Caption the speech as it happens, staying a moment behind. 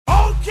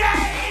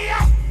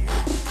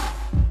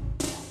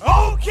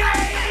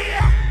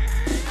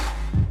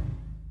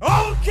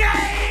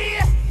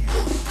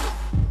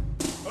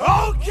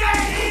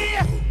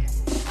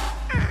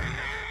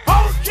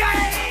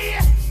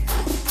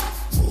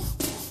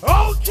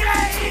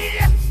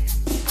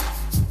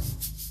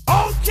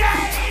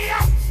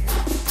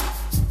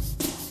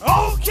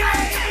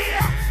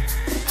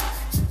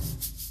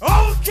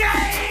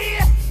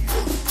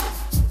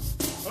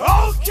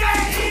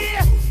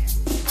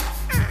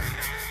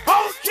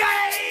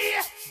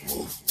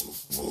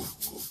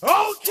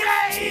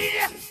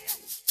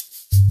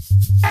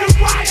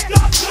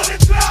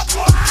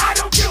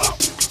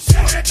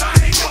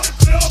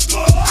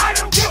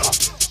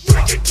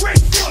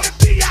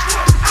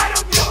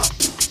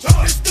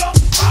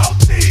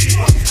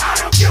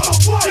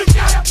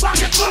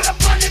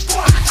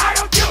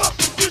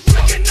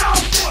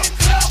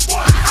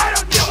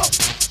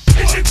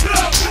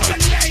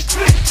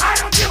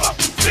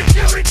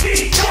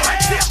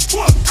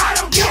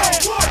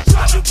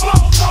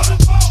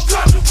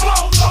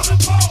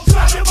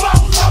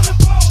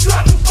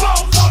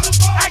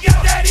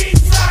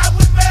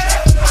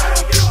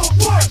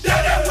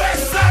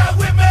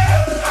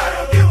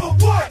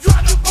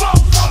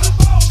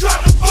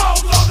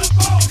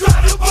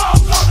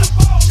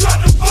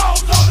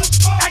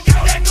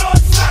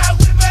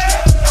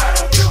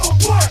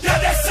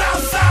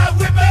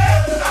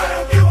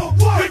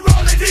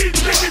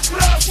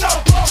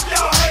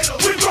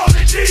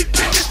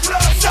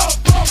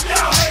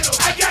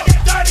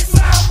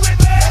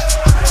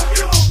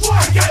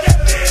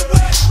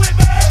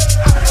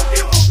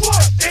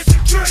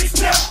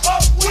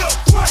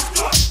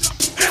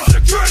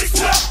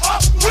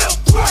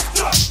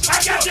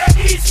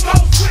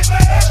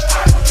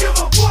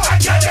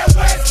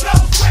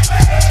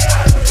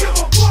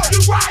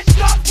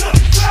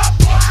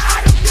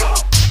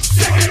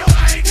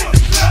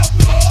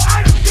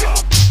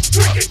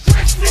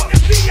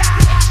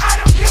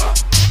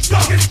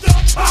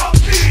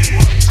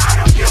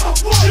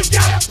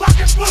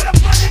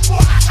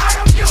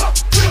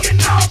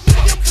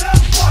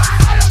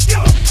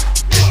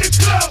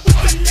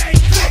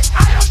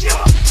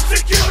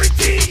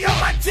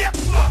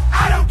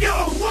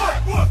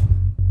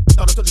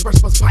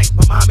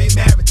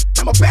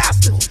a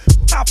bastard.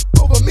 Mouth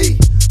over me.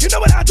 You know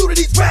what I do to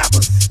these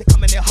rappers? They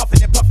come in there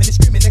huffing and puffing and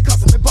screaming and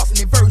cussing and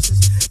busting their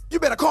verses. You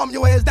better calm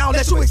your ass down,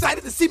 unless you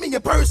excited to see me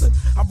in person.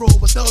 I roll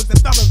with thugs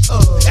and fellas,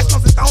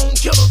 Eskimos and stone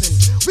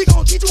killers. And we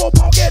gon' teach you old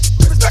punk ass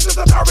respect us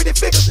authority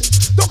figures.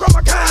 And don't call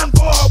my kind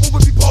boy when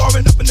we be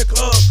pouring up in the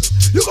club.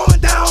 You going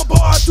down,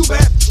 boy, too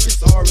bad. We're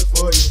sorry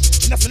for you.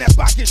 And that's when that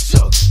spot gets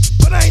shook.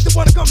 But I ain't the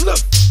one to come look.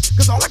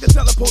 Cause all I can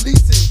tell the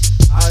police is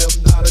I am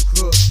not a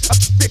crook. A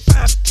big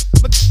fine,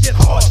 but get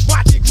hard,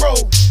 watch it grow.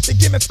 Then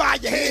give me fire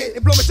your head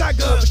and blow my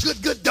shotgun.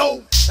 Good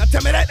dough. Now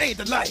tell me that ain't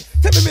the life.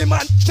 Tell me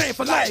my chain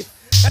for life.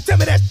 Now tell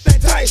me that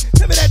ain't tight.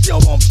 Tell me that you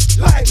don't want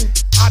like me.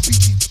 I beat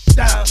these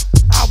down.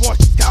 I wash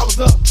these cows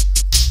up.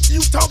 You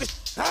talking,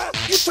 huh?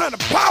 You trying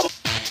to power?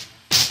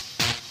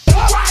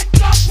 Right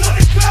up to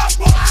the club,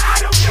 boy.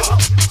 I don't give a.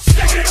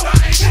 Second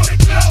time in the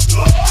club,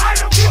 boy. I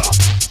don't give a.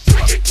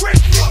 Drinking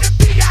grapes in the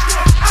B.I.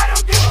 I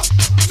don't give a.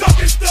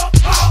 Talking stuff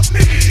about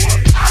me.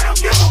 I don't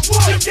give a.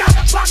 You got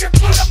a pocket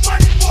full of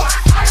money, boy.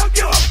 I don't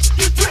give a.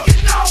 You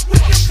drinking off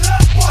with your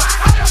club, boy.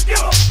 I don't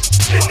give a.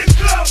 In the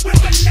club with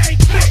the name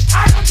click.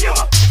 I don't give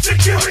a.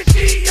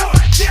 Security or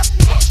a tip.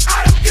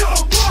 I don't give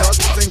a.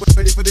 Y'all ain't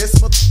ready for this,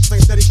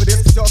 ain't steady for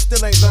this, y'all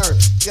still ain't learned.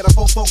 Got a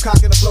 4-4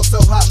 cock and a flow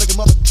so hot, make a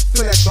mother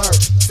feel that burn.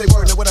 Say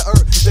word, know what I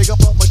earn. Dig up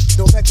off my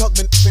don't back talk,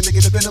 man, finna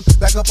get a venom.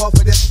 Back up off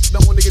of this,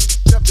 don't wanna get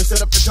up to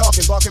set up the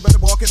talking. Barking, better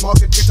walk it,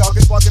 mark it, get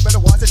talking, spark it, better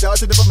watch it,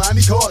 dodge it, never mind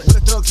me caught. Where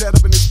the thugs at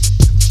up in this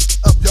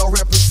up, y'all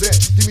represent.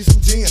 Give me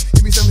some gin,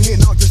 give me some hen,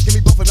 no, just give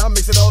me both and I'll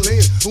mix it all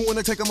in. Who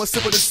wanna take a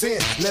sip of the sin?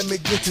 Let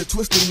me get you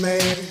twisted,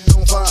 man.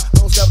 Don't fire,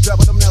 don't stop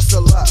dropping them now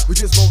still alive. We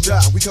just won't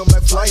die, we come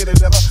back flyer than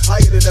ever,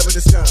 higher than ever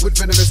this time, with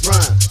venomous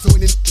rhyme. So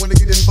when you wanna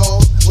get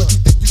involved, what you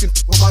think you can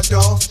with my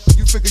dogs?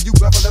 You figure you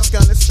rapping us,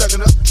 kinda stuck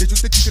up. Did you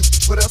think you can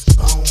put us?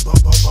 Boom, boom,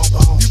 boom, boom,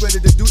 boom. You ready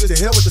to do this? To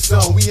hell with the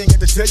song. We ain't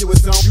got to tell you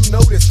what's on. You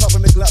know this,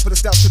 popping the Glock for the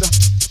stop to the.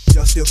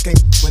 Y'all still can't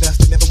with us,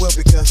 they never will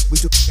because we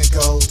too fucking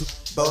cold.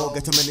 Bold,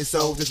 got too many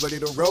souls just ready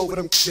to roll with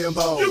them damn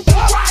balls. You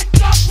right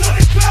up to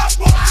the club,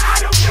 boy. I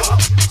don't give a.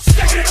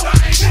 Second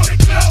time in the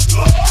club,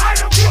 boy. I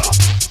don't give a.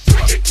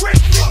 Drinking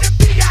grapes in the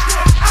B.I.